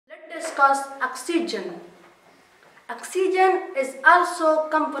discuss oxygen. Oxygen is also a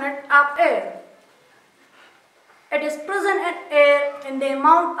component of air. It is present in air in the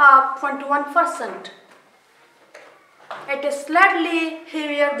amount of 21%. It is slightly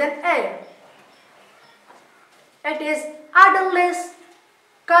heavier than air. It is odorless,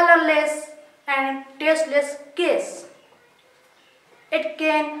 colorless, and tasteless gas. It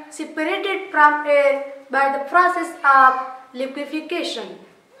can be separated from air by the process of liquefaction.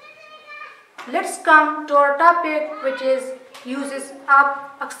 Let's come to our topic, which is uses of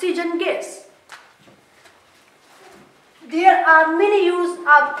oxygen gas. There are many uses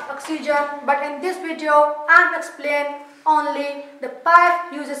of oxygen, but in this video I am explaining only the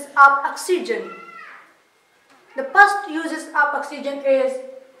 5 uses of oxygen. The first uses of oxygen is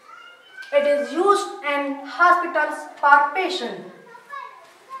it is used in hospitals for patients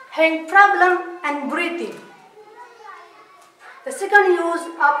having problem in breathing. The second use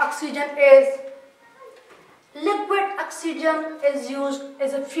of oxygen is liquid oxygen is used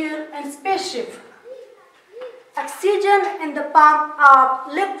as a fuel in spaceship. Oxygen in the form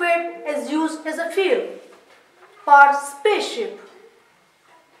of liquid is used as a fuel for spaceship.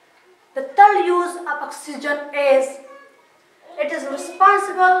 The third use of oxygen is it is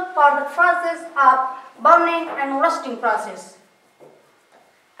responsible for the process of burning and rusting process.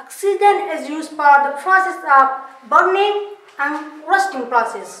 Oxygen is used for the process of burning and rusting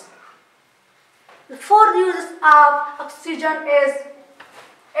process. The fourth use of oxygen is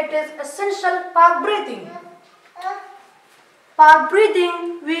it is essential for breathing. For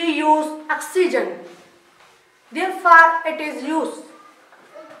breathing we use oxygen. Therefore it is used.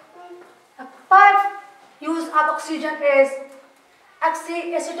 The fifth use of oxygen is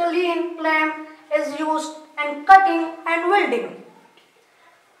Oxyacetylene flame is used in cutting and welding.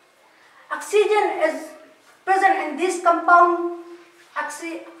 Oxygen is present in this compound.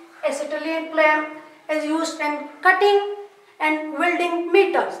 Oxyacetylene flame is used in cutting and welding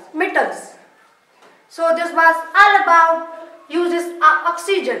metals. So this was all about uses of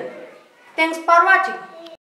oxygen. Thanks for watching.